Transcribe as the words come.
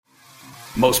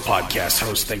Most podcast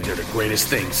hosts think they're the greatest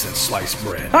thing since sliced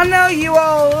bread. I know you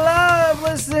all love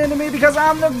listening to me because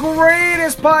I'm the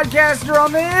greatest podcaster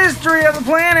on the history of the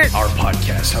planet. Our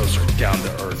podcast hosts are down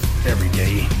to earth,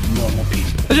 everyday, normal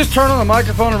people. Let's just turn on the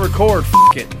microphone and record.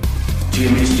 F*** it.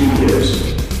 Jimmy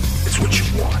Studios. It's what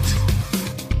you want.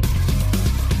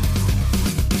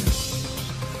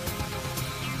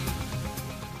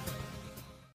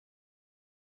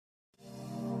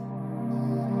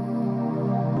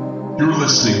 You're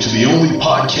listening to the only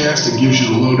podcast that gives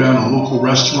you the lowdown on local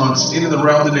restaurants in and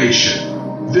around the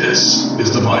nation. This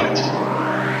is The Bite.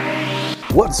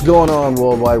 What's going on,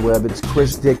 World Wide Web? It's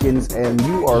Chris Dickens, and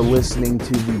you are listening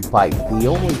to The Bite, the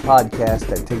only podcast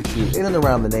that takes you in and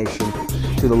around the nation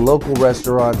to the local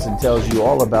restaurants and tells you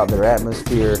all about their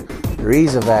atmosphere, their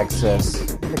ease of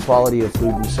access, and the quality of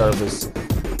food and service.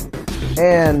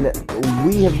 And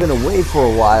we have been away for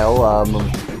a while.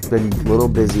 Been a little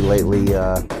busy lately.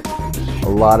 A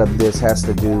lot of this has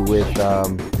to do with,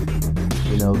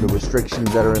 the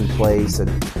restrictions that are in place and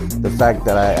the fact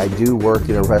that I do work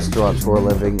in a restaurant for a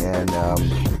living, and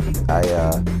I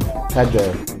had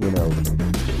to,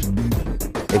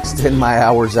 extend my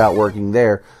hours out working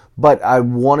there. But I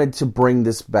wanted to bring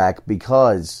this back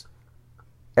because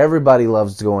everybody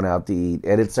loves going out to eat,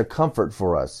 and it's a comfort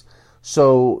for us.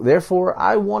 So, therefore,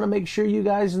 I want to make sure you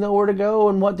guys know where to go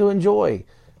and what to enjoy.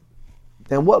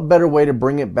 And what better way to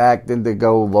bring it back than to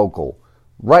go local?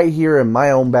 Right here in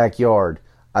my own backyard.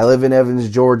 I live in Evans,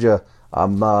 Georgia.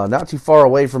 I'm not too far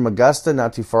away from Augusta,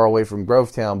 not too far away from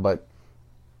Grovetown, but,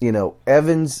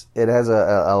 Evans, it has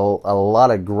a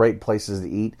lot of great places to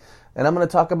eat. And I'm going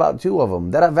to talk about two of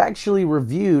them that I've actually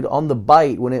reviewed on The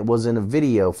Bite when it was in a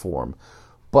video form.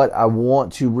 But I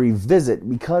want to revisit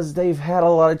because they've had a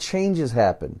lot of changes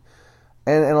happen.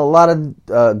 And a lot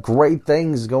of great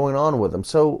things going on with them.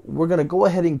 So we're going to go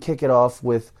ahead and kick it off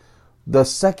with the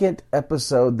second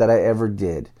episode that I ever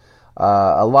did.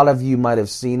 A lot of you might have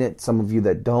seen it. Some of you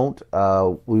that don't.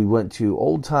 We went to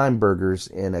Old Time Burgers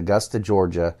in Augusta,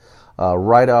 Georgia,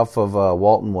 right off of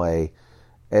Walton Way.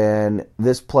 And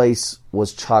this place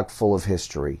was chock full of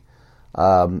history.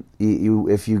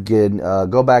 If you can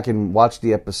go back and watch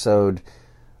the episode,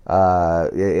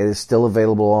 it is still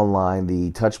available online.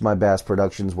 The Touch My Bass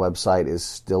Productions website is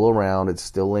still around. It's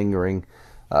still lingering.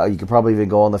 You could probably even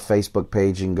go on the Facebook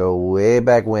page and go way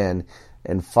back when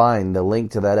and find the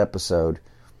link to that episode.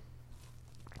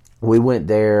 We went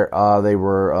there. They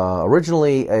were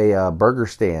originally a burger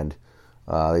stand.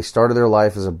 They started their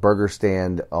life as a burger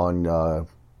stand on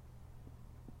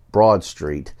Broad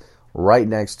Street, right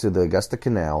next to the Augusta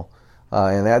Canal.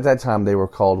 And at that time, they were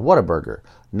called Whataburger.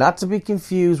 Not to be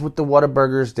confused with the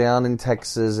Whataburgers down in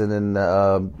Texas and in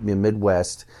the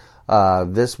Midwest.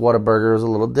 This Whataburger is a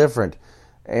little different.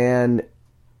 And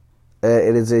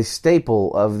it is a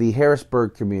staple of the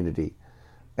Harrisburg community.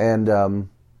 And,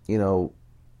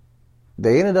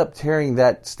 they ended up tearing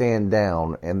that stand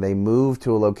down, and they moved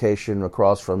to a location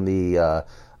across from the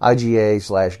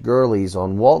IGA/Gurley's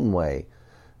on Walton Way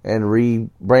and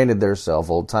rebranded themselves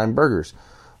Old Time Burgers.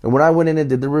 And when I went in and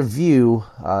did the review,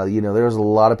 there was a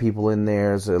lot of people in there.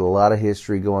 There's a lot of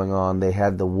history going on. They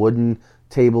had the wooden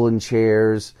table and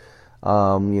chairs,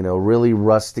 really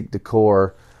rustic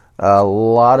decor. A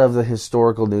lot of the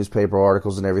historical newspaper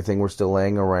articles and everything were still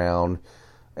laying around.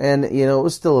 And, it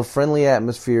was still a friendly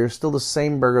atmosphere, still the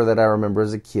same burger that I remember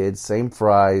as a kid, same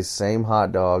fries, same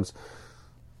hot dogs.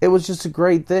 It was just a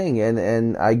great thing,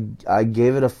 and I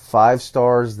gave it a 5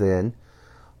 stars then.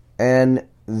 And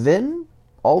then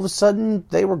all of a sudden,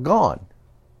 they were gone.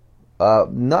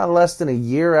 Not less than a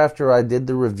year after I did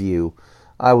the review,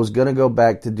 I was going to go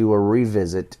back to do a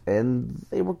revisit, and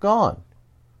they were gone.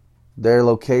 Their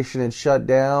location had shut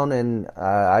down, and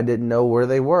I didn't know where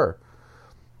they were.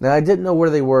 Now, I didn't know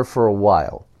where they were for a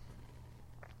while.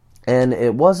 And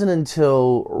it wasn't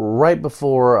until right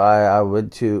before I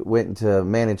went into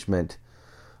management,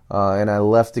 and I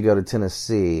left to go to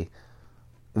Tennessee,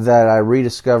 that I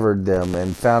rediscovered them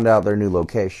and found out their new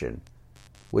location,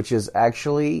 which is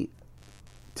actually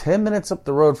 10 minutes up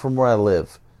the road from where I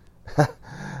live.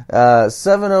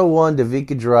 701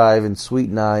 Davika Drive in Suite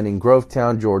 9 in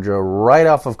Grovetown, Georgia, right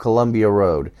off of Columbia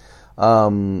Road.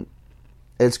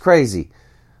 It's crazy.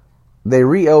 They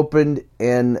reopened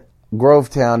in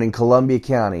Grovetown in Columbia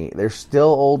County. They're still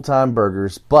Old Time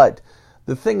Burgers, but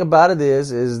the thing about it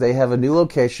is they have a new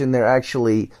location. They're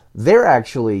actually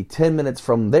 10 minutes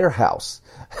from their house,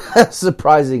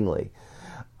 surprisingly.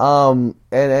 And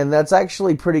that's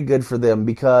actually pretty good for them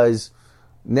because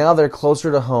now they're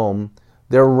closer to home.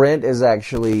 Their rent is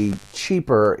actually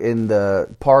cheaper in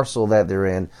the parcel that they're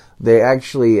in. They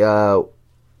actually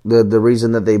the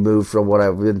reason that they moved, from what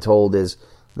I've been told, is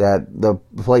that the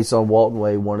place on Walton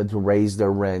Way wanted to raise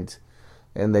their rent,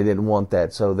 and they didn't want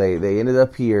that, so they ended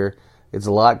up here. It's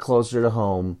a lot closer to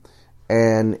home,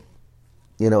 and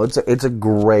it's a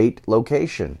great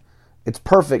location. It's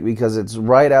perfect because it's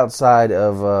right outside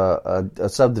of a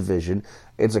subdivision.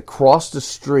 It's across the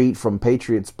street from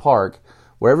Patriots Park,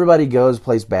 where everybody goes,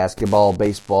 plays basketball,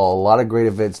 baseball. A lot of great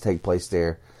events take place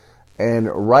there. And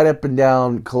right up and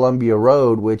down Columbia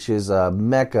Road, which is a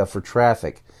mecca for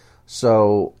traffic.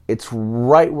 So it's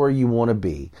right where you want to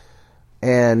be.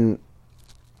 And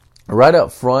right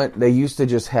up front, they used to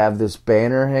just have this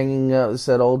banner hanging up that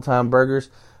said Old Time Burgers.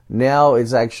 Now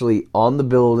it's actually on the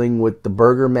building with the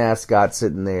burger mascot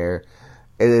sitting there.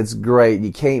 And it's great.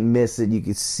 You can't miss it. You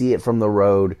can see it from the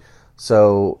road.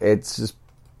 So it's just,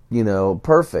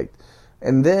 perfect.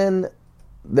 And then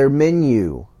their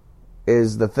menu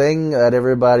is the thing that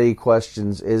everybody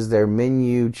questions. Is their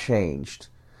menu changed?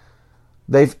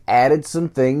 They've added some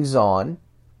things on.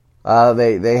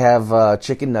 They have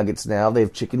chicken nuggets now. They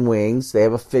have chicken wings. They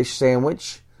have a fish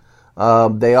sandwich.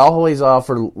 They always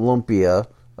offer lumpia.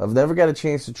 I've never got a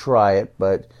chance to try it,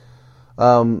 but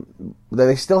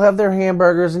they still have their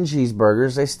hamburgers and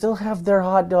cheeseburgers. They still have their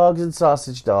hot dogs and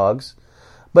sausage dogs.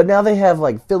 But now they have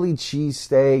like Philly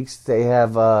cheesesteaks. They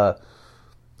have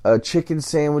chicken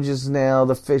sandwiches now.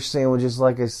 The fish sandwiches,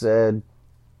 like I said.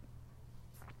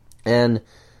 And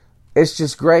it's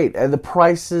just great. And the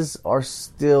prices are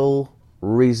still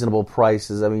reasonable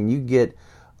prices. I mean, you get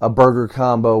a burger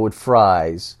combo with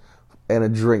fries and a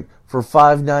drink for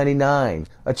 $5.99.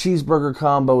 A cheeseburger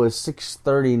combo is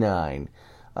 $6.39.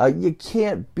 You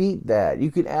can't beat that. You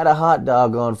can add a hot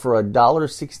dog on for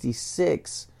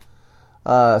 $1.66.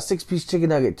 6-piece chicken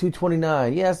nugget,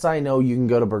 $2.29. Yes, I know you can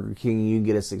go to Burger King and you can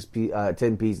get a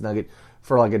 10-piece nugget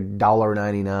for like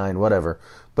 $1.99, whatever.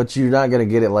 But you're not going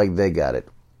to get it like they got it.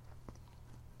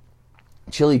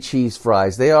 Chili cheese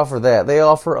fries, they offer that. They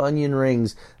offer onion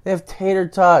rings. They have tater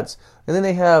tots. And then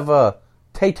they have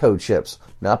Tato chips.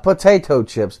 Not potato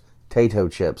chips, Tato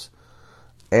chips.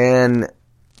 And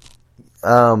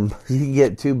you can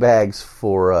get 2 bags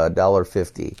for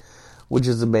 $1.50, which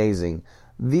is amazing.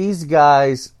 These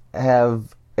guys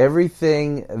have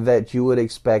everything that you would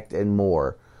expect and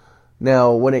more.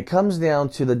 Now, when it comes down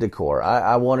to the decor,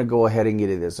 I want to go ahead and get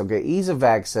into this. Okay, ease of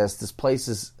access. This place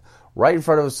is right in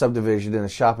front of a subdivision in a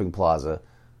shopping plaza.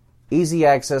 Easy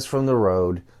access from the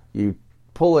road. You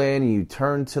pull in, you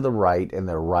turn to the right, and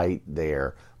they're right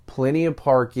there. Plenty of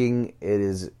parking. It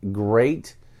is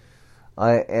great.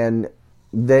 And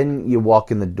then you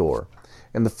walk in the door.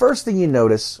 And the first thing you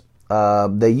notice,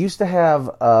 they used to have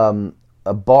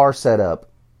a bar set up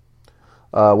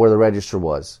where the register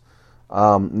was.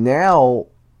 Now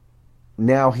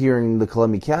here in the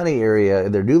Columbia County area,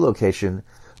 their new location,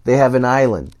 they have an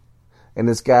island. And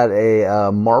it's got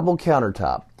a marble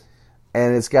countertop.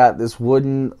 And it's got this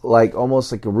wooden, like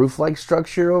almost like a roof-like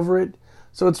structure over it.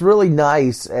 So it's really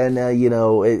nice, and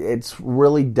it's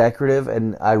really decorative,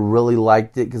 and I really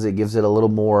liked it because it gives it a little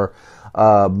more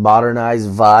modernized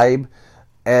vibe.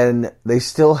 And they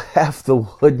still have the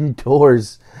wooden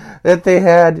doors that they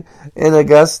had in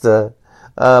Augusta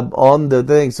on the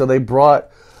thing. So they brought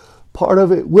part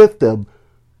of it with them,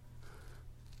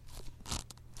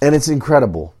 and it's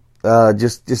incredible.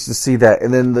 Just to see that.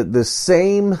 And then the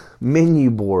same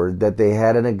menu board that they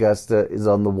had in Augusta is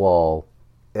on the wall.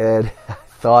 And I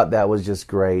thought that was just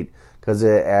great because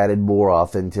it added more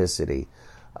authenticity.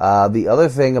 The other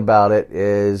thing about it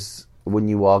is when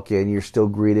you walk in, you're still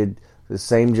greeted. The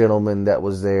same gentleman that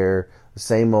was there, the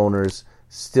same owners,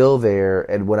 still there.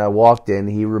 And when I walked in,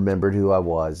 he remembered who I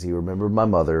was. He remembered my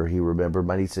mother. He remembered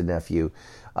my niece and nephew.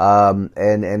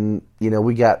 And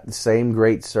we got the same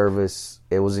great service.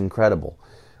 It was incredible.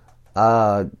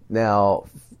 Now,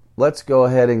 let's go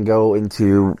ahead and go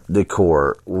into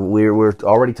decor. We're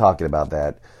already talking about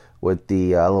that with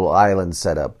the little island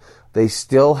setup. They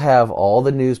still have all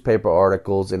the newspaper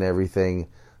articles and everything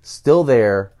still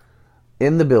there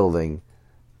in the building.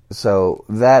 So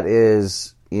that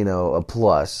is, a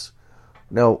plus.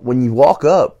 Now, when you walk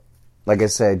up, like I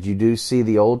said, you do see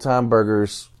the Old Time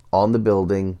Burgers on the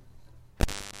building.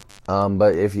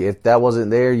 But if that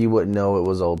wasn't there, you wouldn't know it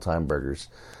was Old Time Burgers.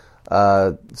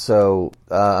 So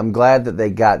I'm glad that they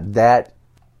got that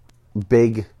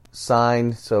big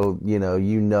sign, so you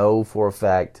know for a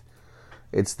fact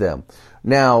it's them.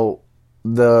 Now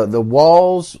the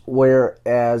walls,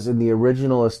 whereas in the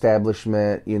original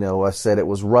establishment, I said it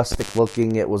was rustic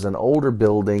looking, it was an older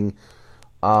building.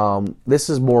 This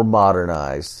is more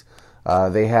modernized.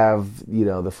 They have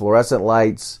the fluorescent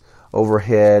lights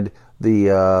overhead.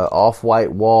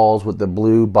 off-white walls with the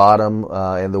blue bottom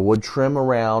and the wood trim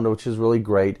around, which is really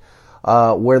great.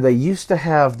 Where they used to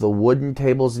have the wooden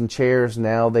tables and chairs,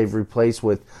 now they've replaced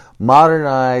with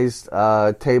modernized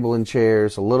table and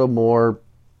chairs, a little more,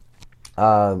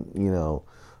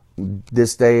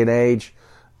 this day and age.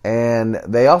 And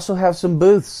they also have some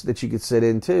booths that you could sit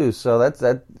in too, so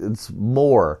it's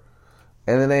more.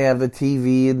 And then they have the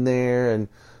TV in there, and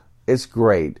it's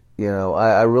great.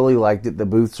 I really liked it. The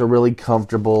booths are really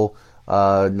comfortable,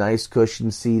 nice cushion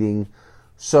seating.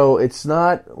 So it's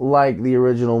not like the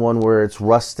original one where it's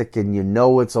rustic and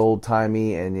it's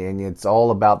old-timey and it's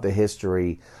all about the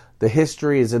history. The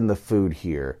history is in the food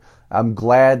here. I'm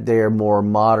glad they're more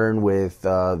modern with,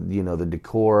 the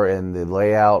decor and the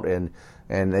layout, and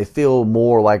they feel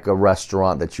more like a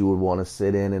restaurant that you would want to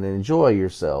sit in and enjoy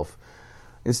yourself.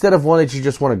 Instead of one that you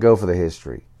just want to go for the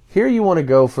history. Here you want to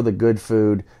go for the good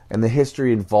food and the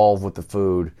history involved with the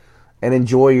food and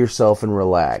enjoy yourself and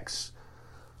relax.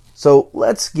 So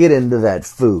let's get into that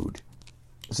food.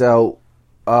 So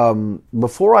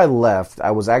before I left,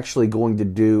 I was actually going to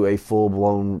do a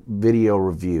full-blown video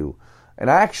review. And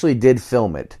I actually did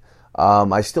film it.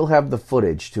 I still have the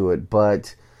footage to it,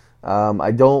 but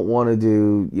I don't want to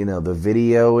do, the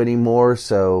video anymore.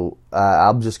 So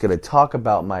I'm just going to talk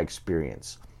about my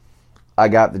experience. I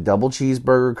got the double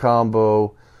cheeseburger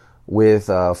combo with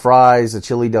fries, a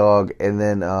chili dog, and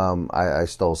then I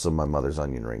stole some of my mother's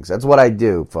onion rings. That's what I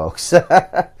do, folks.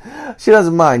 She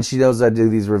doesn't mind. She knows I do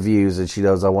these reviews, and she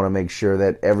knows I want to make sure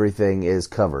that everything is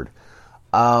covered.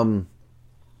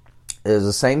 It was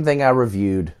the same thing I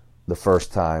reviewed the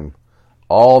first time,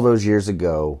 all those years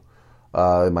ago,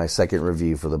 in my second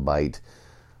review for the Bite.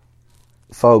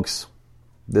 Folks,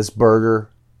 this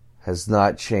burger has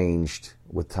not changed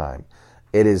with time.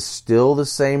 It is still the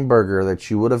same burger that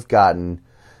you would have gotten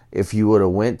if you would have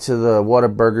went to the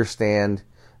Whataburger stand,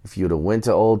 if you would have went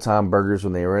to Old Time Burgers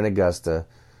when they were in Augusta.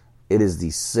 It is the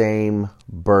same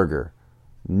burger.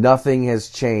 Nothing has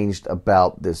changed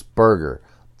about this burger.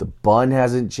 The bun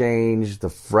hasn't changed. The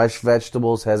fresh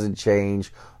vegetables hasn't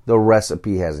changed. The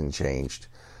recipe hasn't changed.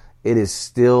 It is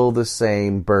still the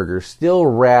same burger, still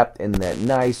wrapped in that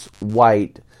nice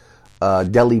white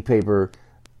deli paper.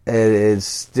 It is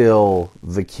still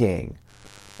the king.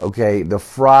 Okay, the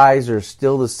fries are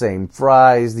still the same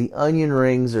fries. The onion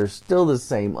rings are still the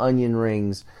same onion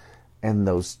rings. And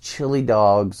those chili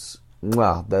dogs,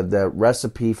 wow, the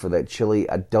recipe for that chili,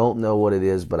 I don't know what it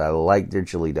is, but I like their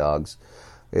chili dogs.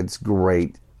 It's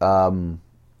great. Guys,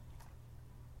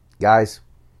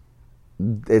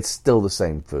 it's still the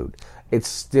same food. It's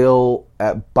still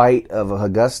a bite of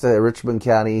Augusta, Richmond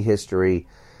County history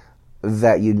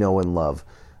that you know and love.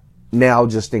 Now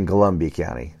just in Columbia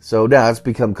County. So now it's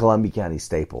become Columbia County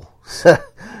staple.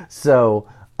 So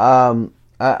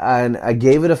I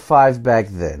gave it a 5 back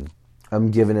then.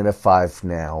 I'm giving it a 5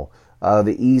 now.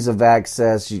 The ease of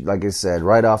access, like I said,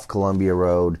 right off Columbia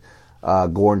Road,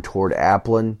 going toward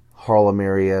Applin, Harlem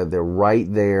area. They're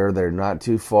right there. They're not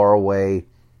too far away.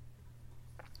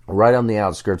 Right on the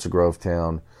outskirts of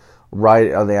Grovetown.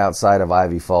 Right on the outside of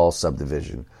Ivy Falls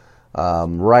subdivision.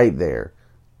 Right there.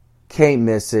 Can't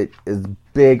miss it. It's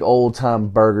big old-time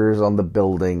burgers on the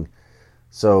building.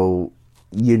 So,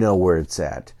 you know where it's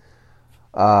at.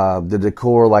 The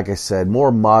decor, like I said,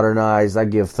 more modernized. I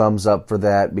give thumbs up for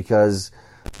that because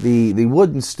the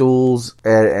wooden stools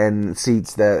and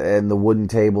seats and the wooden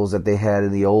tables that they had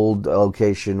in the old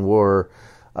location were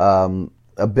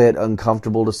a bit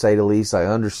uncomfortable, to say the least. I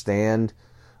understand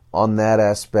on that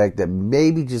aspect that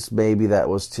maybe, just maybe, that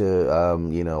was to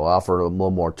offer a little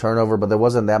more turnover, but there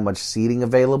wasn't that much seating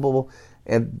available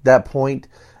at that point.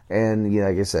 And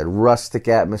like I said, rustic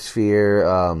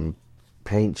atmosphere,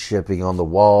 paint chipping on the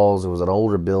walls. It was an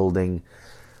older building.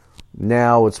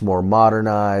 Now it's more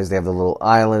modernized. They have the little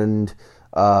island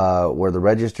where the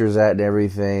register's at and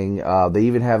everything. They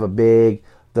even have the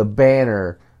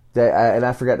banner that, and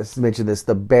I forgot to mention this,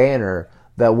 the banner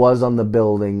that was on the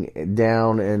building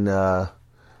down in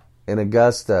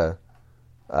Augusta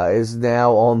is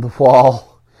now on the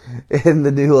wall in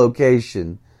the new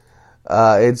location.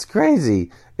 It's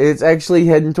crazy. It's actually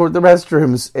heading toward the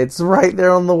restrooms. It's right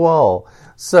there on the wall.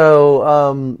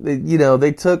 So,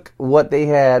 they took what they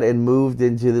had and moved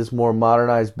into this more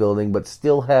modernized building, but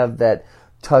still have that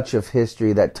touch of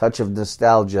history, that touch of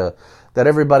nostalgia that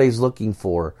everybody's looking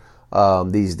for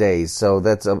these days. So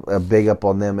that's a big up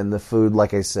on them. And the food,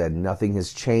 like I said, nothing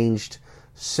has changed.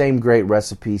 Same great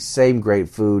recipe, same great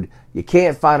food. You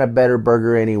can't find a better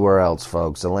burger anywhere else,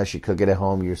 folks, unless you cook it at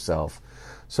home yourself.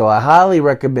 So I highly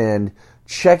recommend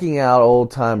checking out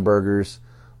Old Time Burgers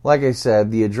Like I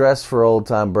said, the address for Old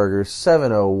Time Burgers,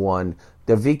 701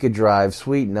 Davika Drive,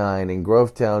 Suite 9 in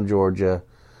Grovetown, Georgia.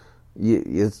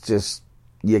 It's just,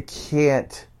 you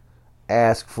can't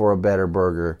ask for a better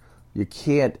burger. You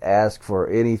can't ask for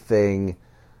anything,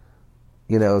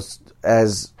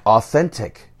 as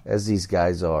authentic as these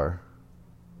guys are.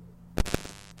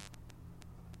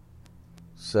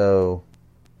 So,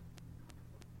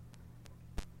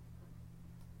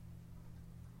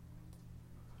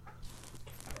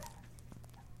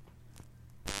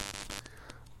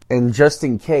 and just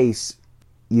in case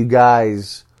you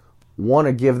guys want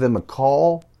to give them a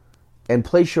call and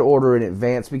place your order in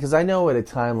advance, because I know at a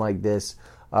time like this,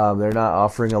 they're not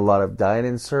offering a lot of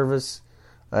dine-in service,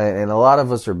 and a lot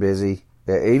of us are busy.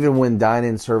 Even when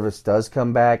dine-in service does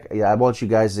come back, I want you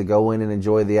guys to go in and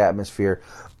enjoy the atmosphere.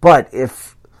 But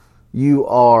if you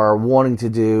are wanting to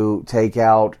do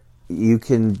takeout, you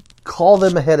can call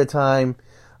them ahead of time,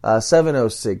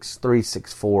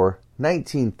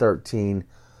 706-364-1913.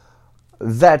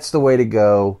 That's the way to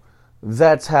go.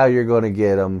 That's how you're going to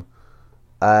get them.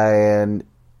 And,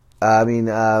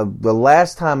 the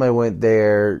last time I went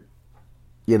there,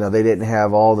 they didn't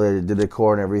have all the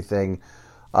decor and everything.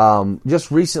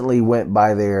 Just recently went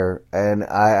by there, and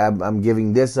I'm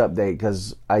giving this update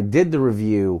because I did the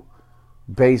review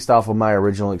based off of my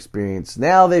original experience.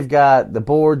 Now they've got the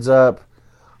boards up.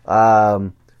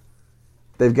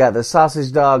 They've got the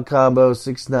sausage dog combo,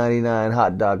 $6.99,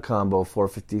 hot dog combo,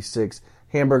 $4.56,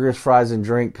 hamburgers, fries, and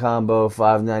drink combo,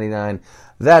 $5.99.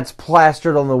 That's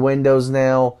plastered on the windows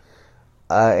now,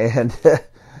 and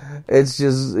it's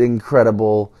just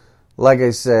incredible. Like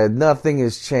I said, nothing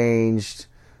has changed.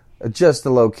 Just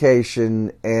the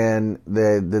location and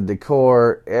the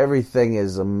decor. Everything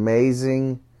is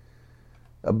amazing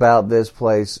about this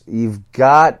place. You've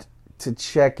got to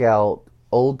check out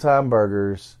Old Time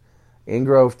Burgers in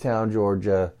Grovetown,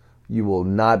 Georgia. You will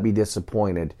not be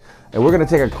disappointed. And we're going to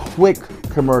take a quick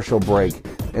commercial break.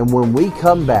 And when we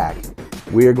come back,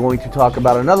 we are going to talk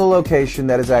about another location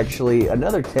that is actually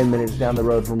another 10 minutes down the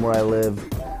road from where I live,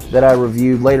 that I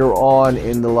reviewed later on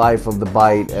in the life of The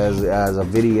Bite as a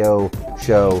video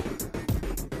show.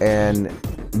 And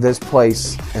this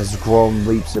place has grown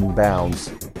leaps and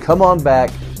bounds. Come on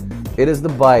back. It is The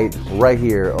Bite right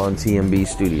here on TMB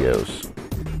Studios.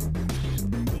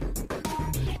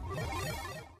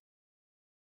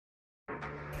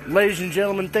 Ladies and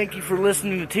gentlemen, thank you for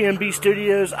listening to TMB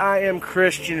Studios. I am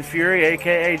Christian Fury,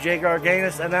 a.k.a. Jay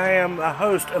Garganus, and I am a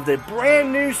host of the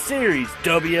brand new series,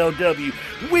 WLW,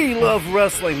 We Love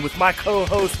Wrestling, with my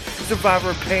co-host,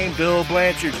 Survivor of Pain, Bill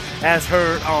Blanchard, as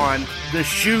heard on The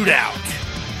Shootout.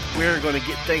 We're going to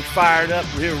get things fired up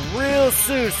here real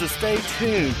soon, so stay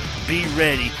tuned. Be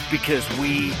ready, because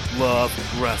we love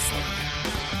wrestling.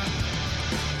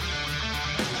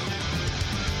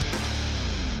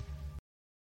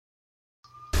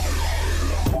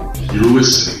 You're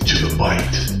listening to The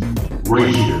Bite,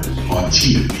 right here on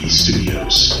TMB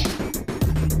Studios.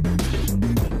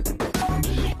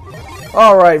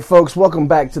 All right, folks, welcome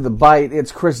back to The Bite.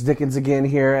 It's Chris Dickens again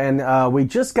here, and we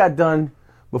just got done,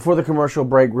 before the commercial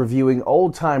break, reviewing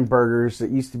Old Time Burgers that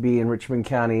used to be in Richmond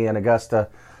County and Augusta.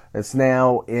 It's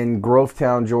now in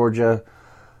Grovetown, Georgia.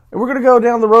 And we're going to go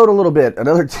down the road a little bit,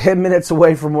 another 10 minutes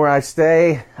away from where I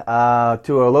stay,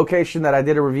 to a location that I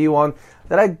did a review on,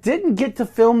 that I didn't get to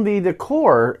film the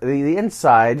decor, the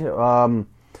inside,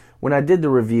 when I did the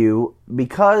review,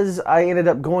 because I ended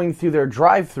up going through their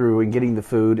drive-thru and getting the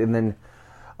food, and then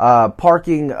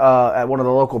parking at one of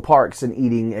the local parks and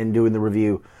eating and doing the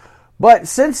review. But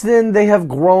since then, they have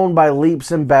grown by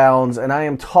leaps and bounds, and I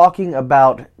am talking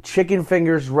about Chicken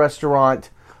Fingers Restaurant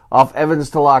off Evans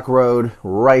to Lock Road,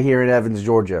 right here in Evans,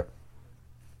 Georgia.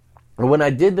 And when I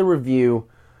did the review,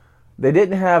 they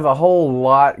didn't have a whole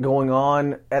lot going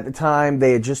on at the time.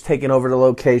 They had just taken over the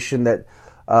location that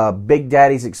Big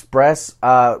Daddy's Express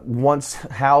once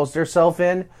housed herself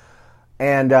in.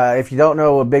 And if you don't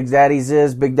know what Big Daddy's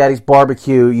is, Big Daddy's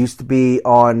Barbecue used to be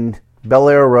on Bel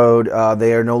Air Road.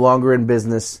 They are no longer in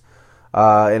business,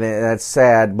 and that's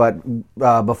sad. But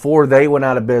before they went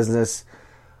out of business,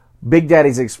 Big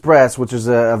Daddy's Express, which is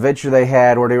a venture they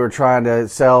had where they were trying to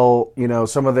sell,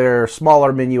 some of their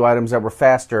smaller menu items that were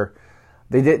faster,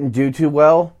 they didn't do too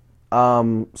well.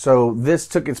 So this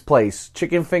took its place.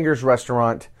 Chicken Fingers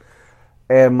Restaurant.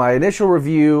 And my initial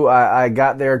review, I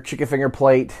got their chicken finger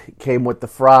plate. It came with the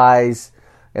fries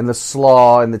and the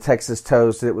slaw and the Texas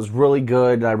toast. It was really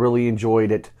good, and I really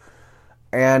enjoyed it.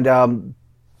 And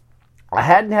I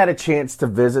hadn't had a chance to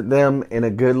visit them in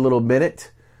a good little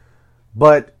minute,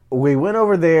 but we went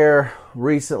over there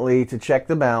recently to check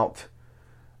them out,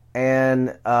 and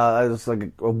it was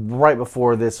like right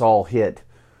before this all hit,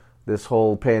 this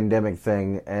whole pandemic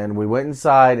thing, and we went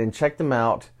inside and checked them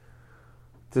out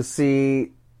to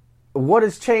see what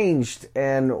has changed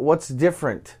and what's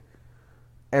different.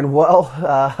 And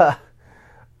well,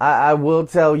 I will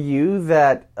tell you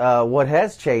that what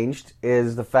has changed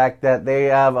is the fact that they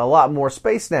have a lot more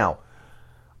space now.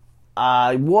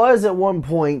 I was at one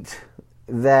point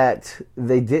that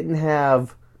they didn't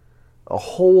have a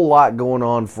whole lot going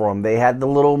on for them. They had the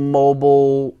little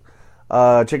mobile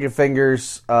chicken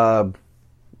fingers,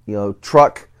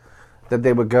 truck that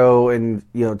they would go and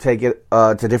take it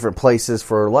to different places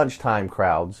for lunchtime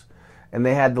crowds. And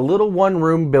they had the little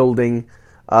one-room building.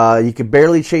 You could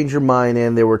barely change your mind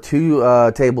in. There were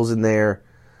 2 tables in there,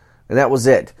 and that was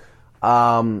it.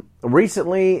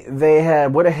 Recently, they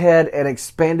went ahead and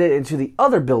expanded into the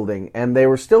other building, and they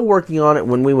were still working on it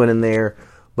when we went in there,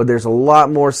 but there's a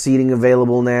lot more seating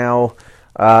available now.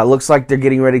 Looks like they're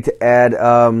getting ready to add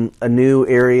a new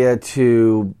area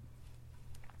to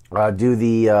do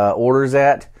the orders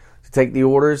to take the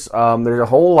orders. There's a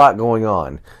whole lot going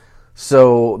on.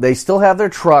 So they still have their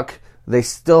truck. They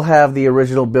still have the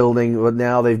original building, but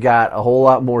now they've got a whole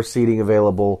lot more seating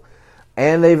available.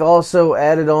 And they've also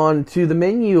added on to the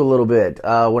menu a little bit.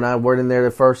 When I went in there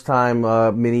the first time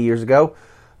many years ago,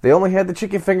 they only had the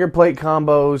chicken finger plate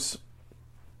combos,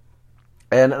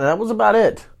 and that was about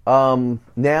it.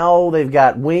 Now they've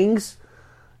got wings.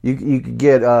 You could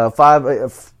get a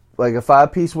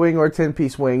 5-piece wing or a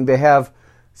 10-piece wing. They have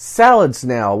salads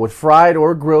now with fried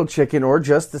or grilled chicken or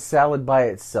just the salad by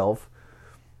itself.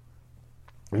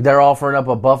 They're offering up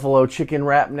a buffalo chicken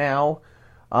wrap now.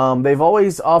 They've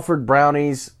always offered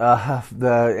brownies,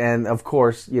 and of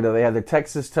course, they have their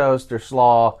Texas toast, their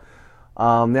slaw.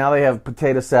 Now they have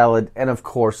potato salad, and of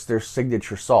course, their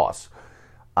signature sauce.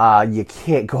 You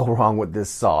can't go wrong with this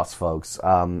sauce, folks.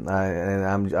 And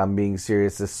I'm being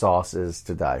serious. This sauce is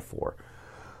to die for.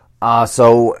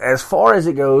 So as far as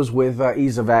it goes with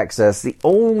ease of access, the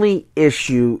only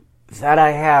issue that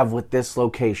I have with this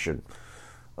location,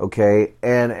 okay,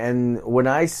 and when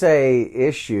I say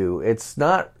issue, it's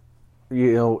not,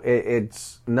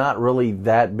 it's not really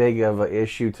that big of an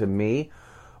issue to me,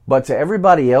 but to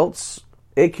everybody else,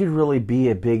 it could really be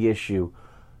a big issue.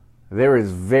 There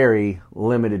is very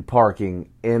limited parking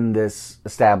in this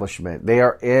establishment. They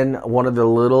are in one of the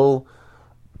little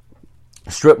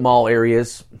strip mall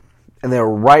areas, and they're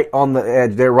right on the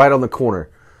edge. They're right on the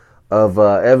corner of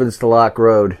Evans to Lock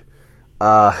Road.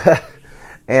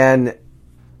 And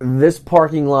this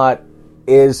parking lot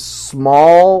is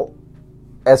small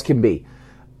as can be.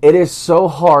 It is so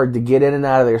hard to get in and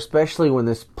out of there, especially when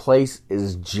this place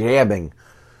is jamming.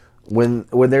 When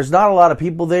there's not a lot of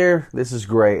people there, this is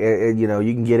great. You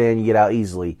can get in, you get out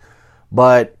easily.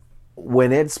 But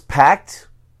when it's packed,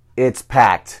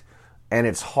 and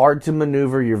it's hard to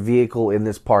maneuver your vehicle in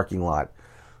this parking lot.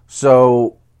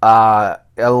 So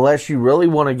unless you really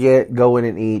want to go in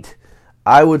and eat,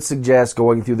 I would suggest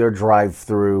going through their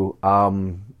drive-through.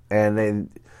 And then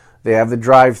they have the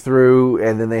drive-through,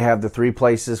 and then they have the 3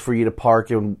 places for you to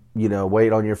park and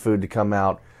wait on your food to come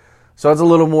out. So it's a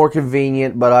little more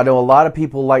convenient, but I know a lot of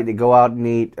people like to go out and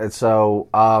eat, and so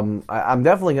I'm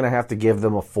definitely going to have to give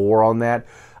them a 4 on that.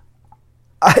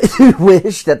 I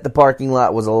wish that the parking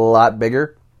lot was a lot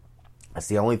bigger. That's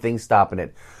the only thing stopping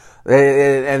it.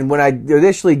 And when I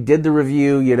initially did the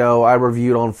review, I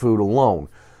reviewed on food alone.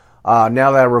 Now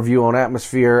that I review on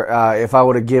atmosphere, if I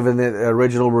would have given the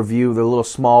original review, the little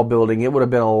small building, it would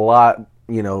have been a lot,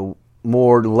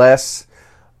 more or less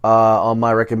on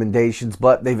my recommendations,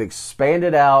 but they've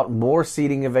expanded out, more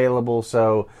seating available,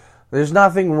 so there's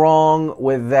nothing wrong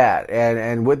with that.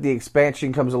 And with the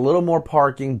expansion comes a little more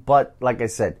parking, but like I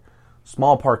said,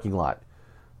 small parking lot.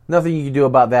 Nothing you can do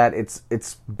about that.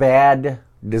 It's bad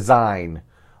design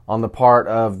on the part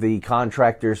of the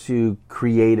contractors who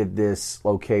created this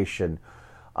location.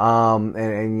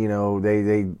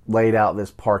 They laid out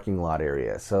this parking lot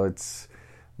area, so it's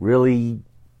really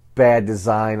bad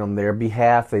design on their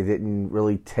behalf. They didn't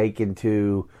really take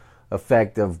into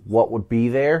effect of what would be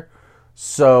there.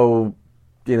 So,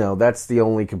 that's the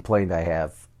only complaint I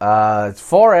have. As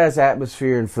far as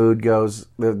atmosphere and food goes,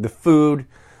 the food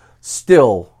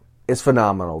still is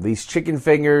phenomenal. These chicken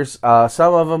fingers,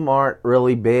 some of them aren't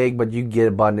really big, but you get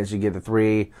abundance. You get the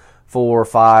 3, 4,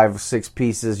 5, 6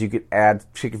 pieces. You could add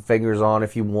chicken fingers on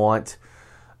if you want.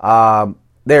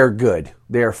 They're good.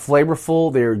 They're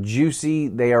flavorful. They're juicy.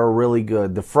 They are really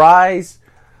good. The fries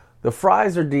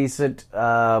are decent.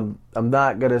 I'm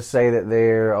not going to say that they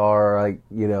are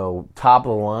top of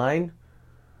the line,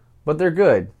 but they're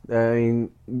good. I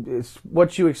mean, it's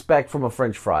what you expect from a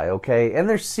French fry, okay? And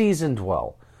they're seasoned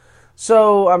well.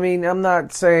 So, I mean, I'm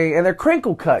not saying... And they're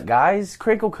crinkle cut, guys.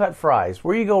 Crinkle cut fries.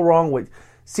 Where you go wrong with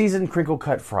seasoned crinkle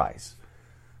cut fries?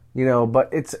 You know, but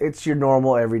it's your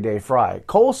normal everyday fry.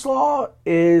 Coleslaw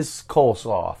is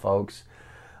coleslaw, folks.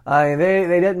 They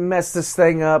didn't mess this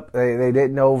thing up. They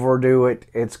didn't overdo it.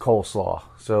 It's coleslaw.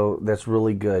 So that's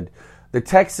really good. The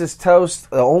Texas toast,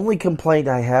 the only complaint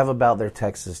I have about their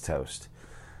Texas toast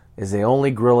is they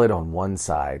only grill it on one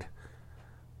side.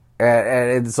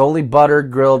 And it's only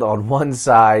buttered, grilled on one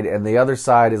side, and the other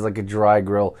side is like a dry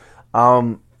grill.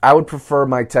 I would prefer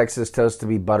my Texas toast to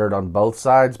be buttered on both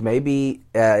sides. Maybe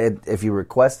if you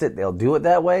request it, they'll do it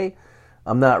that way.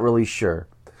 I'm not really sure.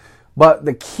 But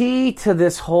the key to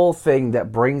this whole thing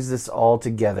that brings this all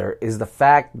together is the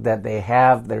fact that they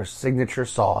have their signature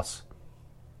sauce.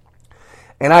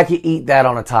 And I can eat that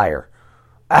on a tire.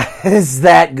 It's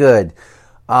that good.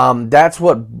 That's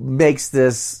what makes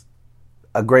this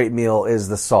a great meal is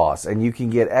the sauce. And you can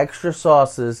get extra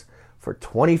sauces for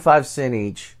 25 cents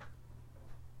each.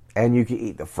 And you can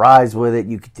eat the fries with it.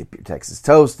 You can dip your Texas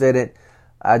toast in it.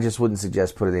 I just wouldn't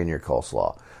suggest put it in your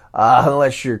coleslaw.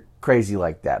 Unless you're crazy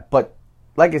like that. But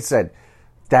like I said,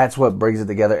 that's what brings it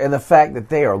together. And the fact that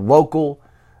they are local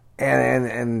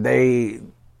and they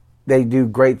do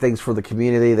great things for the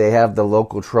community. They have the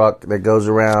local truck that goes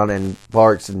around and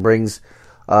parks and brings,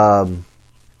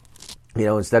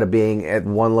 instead of being at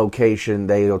one location,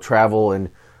 they'll travel and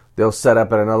they'll set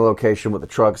up at another location with the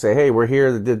truck, say, hey, we're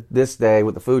here this day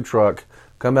with the food truck.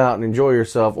 Come out and enjoy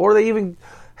yourself. Or they even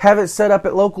have it set up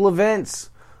at local events.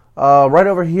 Right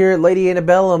over here at Lady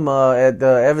Antebellum at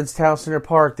the Evans Town Center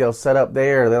Park, they'll set up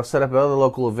there. They'll set up at other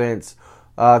local events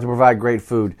to provide great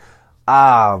food.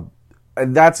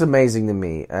 That's amazing to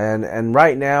me. And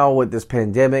right now with this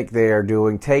pandemic, they are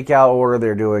doing takeout order,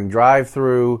 they're doing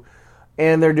drive-through,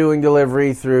 and they're doing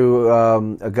delivery through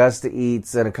Augusta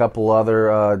Eats and a couple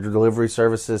other delivery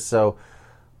services. So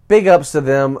big ups to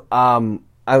them. I'm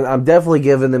definitely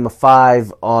giving them a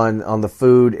 5 on the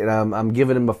food, and I'm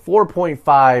giving them a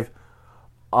 4.5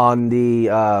 on the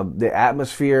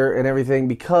atmosphere and everything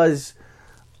because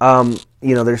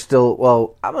they're still,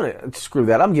 well, I'm going to screw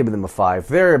that. I'm giving them a 5.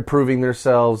 They're improving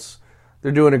themselves.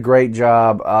 They're doing a great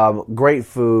job. Great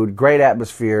food, great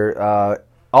atmosphere,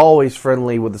 always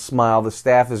friendly with a smile. The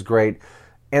staff is great,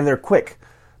 and they're quick.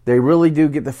 They really do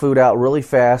get the food out really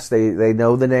fast. They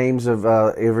know the names of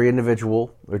every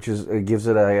individual, which it gives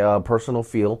it a personal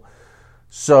feel.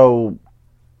 So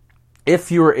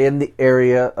if you're in the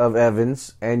area of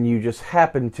Evans and you just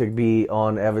happen to be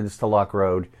on Evans to Lock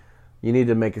Road, you need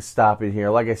to make a stop in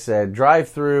here. Like I said,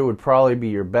 drive-through would probably be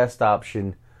your best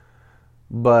option.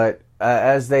 But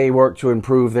as they work to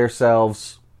improve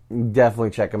themselves,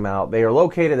 definitely check them out. They are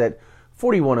located at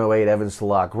 4108 Evans to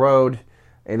Lock Road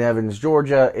in Evans,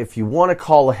 Georgia. If you want to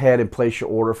call ahead and place your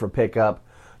order for pickup,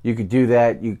 you could do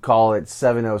that. You call it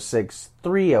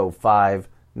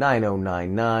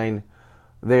 706-305-9099.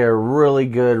 They're really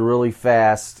good, really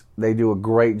fast. They do a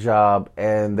great job,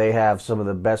 and they have some of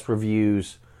the best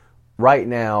reviews right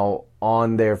now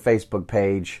on their Facebook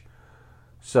page.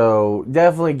 So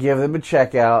definitely give them a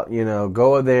check out.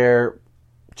 Go there,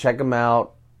 check them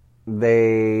out.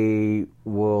 They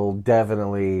will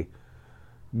definitely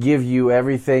give you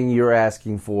everything you're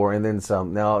asking for and then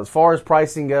some. Now, as far as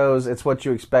pricing goes, it's what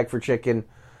you expect for chicken.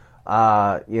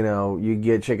 You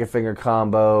get chicken finger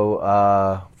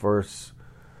combo for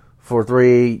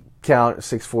 3 count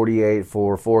 $6.48,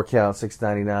 for 4 count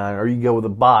 $6.99, or you can go with a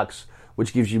box,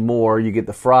 which gives you more. You get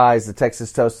the fries, the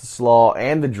Texas toasted slaw,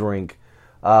 and the drink.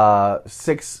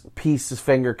 6 pieces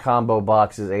finger combo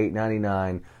boxes,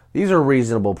 $8.99. These are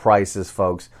reasonable prices,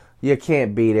 folks. You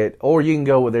can't beat it. Or you can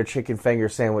go with their chicken finger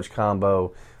sandwich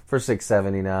combo for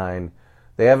 $6.79.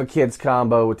 They have a kids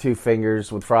combo with 2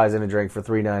 fingers with fries and a drink for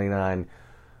 $3.99.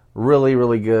 Really,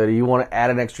 really good. You want to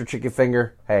add an extra chicken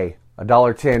finger? Hey,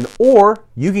 $1.10. Or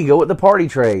you can go with the party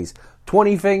trays.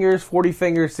 20 fingers, 40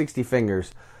 fingers, 60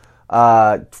 fingers.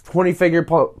 20 finger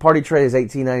party tray is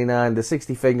 $18.99. The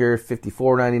 60 finger,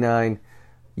 $54.99.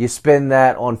 You spend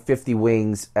that on 50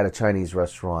 wings at a Chinese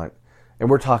restaurant. And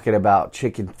we're talking about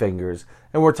chicken fingers.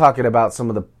 And we're talking about some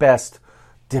of the best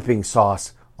dipping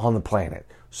sauce on the planet.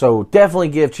 So definitely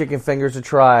give chicken fingers a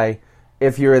try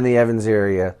if you're in the Evans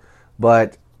area.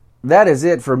 But that is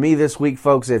it for me this week,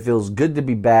 folks. It feels good to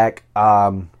be back.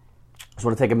 Just want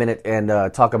to take a minute and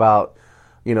talk about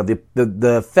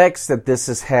the effects that this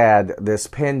has had, this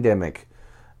pandemic,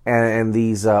 and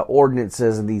these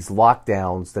ordinances and these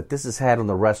lockdowns that this has had on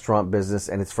the restaurant business,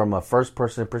 and it's from a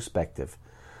first-person perspective.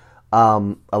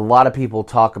 A lot of people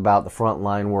talk about the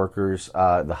frontline workers,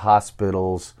 the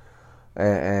hospitals,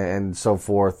 and so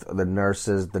forth, the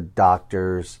nurses, the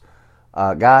doctors.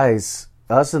 Guys,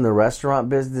 us in the restaurant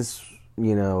business,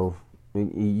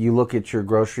 you look at your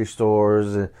grocery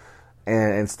stores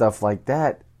and stuff like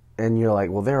that, and you're like,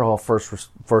 well, they're all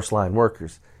first line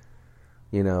workers.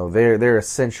 They're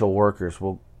essential workers.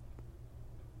 Well,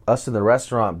 us in the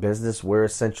restaurant business, we're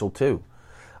essential too.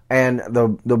 And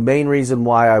the main reason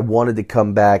why I wanted to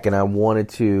come back and I wanted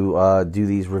to do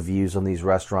these reviews on these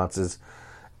restaurants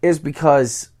is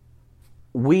because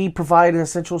we provide an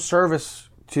essential service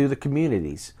to the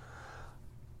communities.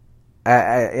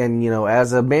 And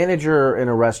as a manager in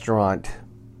a restaurant,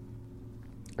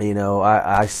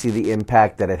 I see the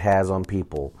impact that it has on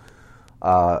people.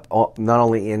 Not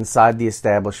only inside the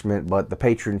establishment, but the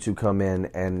patrons who come in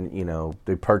and,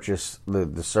 they purchase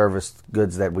the service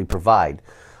goods that we provide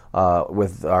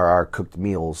with our cooked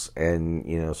meals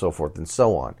and, so forth and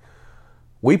so on.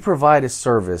 We provide a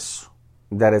service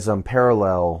that is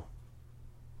unparalleled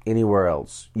anywhere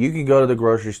else. You can go to the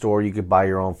grocery store, you can buy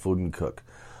your own food and cook.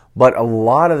 But a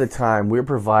lot of the time, we're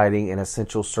providing an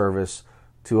essential service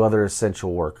to other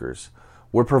essential workers.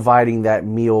 We're providing that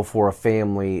meal for a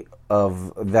family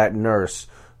of that nurse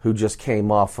who just came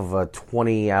off of a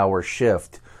 20-hour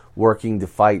shift working to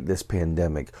fight this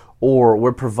pandemic. Or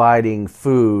we're providing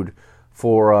food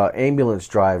for ambulance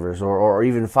drivers or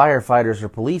even firefighters or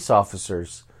police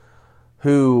officers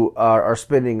who are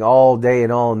spending all day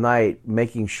and all night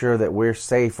making sure that we're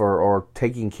safe or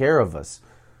taking care of us.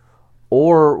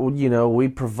 Or, we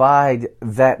provide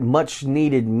that much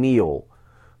needed meal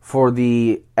for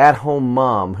the at-home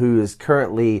mom who is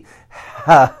currently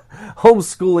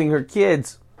homeschooling her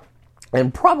kids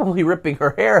and probably ripping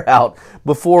her hair out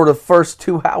before the first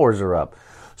 2 hours are up.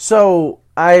 So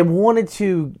I wanted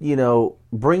to,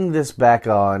 bring this back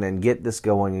on and get this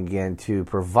going again to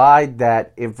provide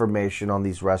that information on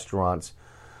these restaurants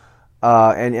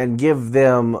and give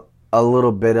them a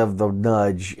little bit of the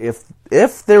nudge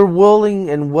if they're willing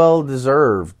and well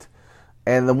deserved.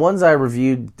 And the ones I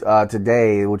reviewed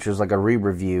today, which was like a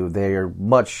re-review, they are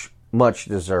much, much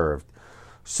deserved.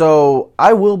 So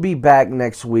I will be back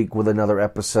next week with another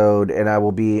episode, and I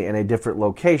will be in a different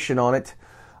location on it.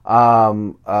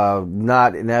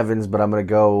 Not in Evans, but I'm going to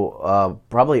go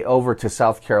probably over to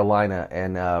South Carolina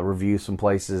and review some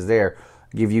places there.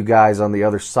 Give you guys on the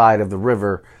other side of the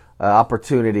river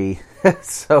opportunity.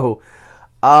 So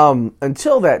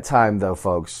until that time, though,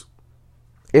 folks,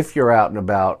 if you're out and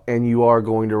about and you are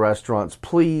going to restaurants,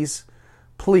 please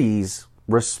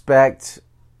respect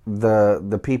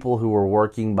the people who are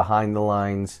working behind the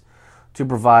lines to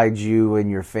provide you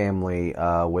and your family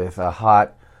with a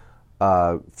hot,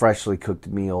 freshly cooked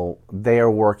meal. They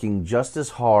are working just as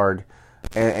hard,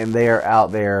 and they are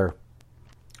out there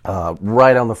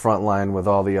right on the front line with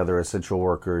all the other essential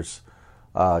workers,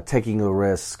 taking a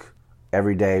risk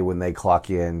every day when they clock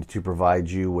in to provide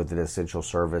you with an essential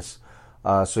service.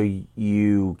 So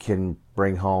you can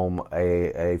bring home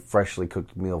a freshly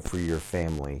cooked meal for your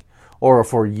family or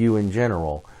for you in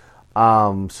general.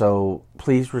 So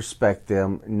please respect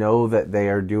them. Know that they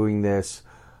are doing this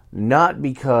not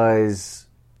because,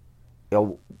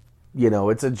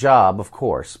 it's a job, of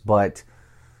course, but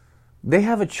they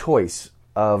have a choice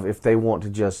of if they want to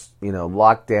just,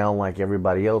 lock down like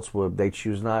everybody else would. They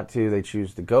choose not to. They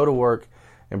choose to go to work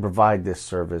and provide this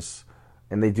service,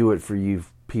 and they do it for you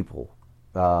people.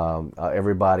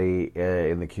 Everybody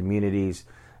in the communities,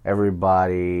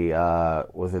 everybody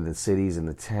within the cities and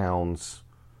the towns.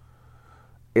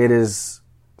 It is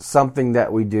something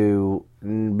that we do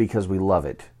because we love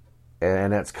it,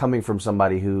 and that's coming from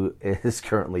somebody who is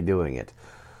currently doing it.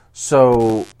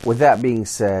 So with that being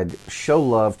said, show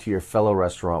love to your fellow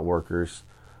restaurant workers.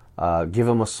 Give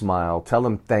them a smile, tell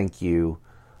them thank you,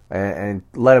 and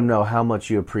let them know how much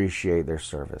you appreciate their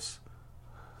service.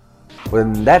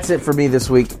 Well, that's it for me this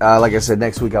week. Like I said,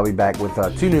 next week I'll be back with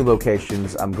 2 new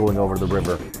locations. I'm going over the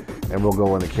river, and we'll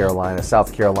go into Carolina,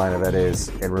 South Carolina that is,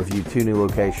 and review 2 new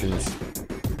locations.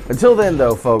 Until then,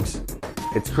 though, folks,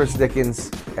 it's Chris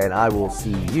Dickens, and I will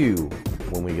see you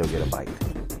when we go get a bite.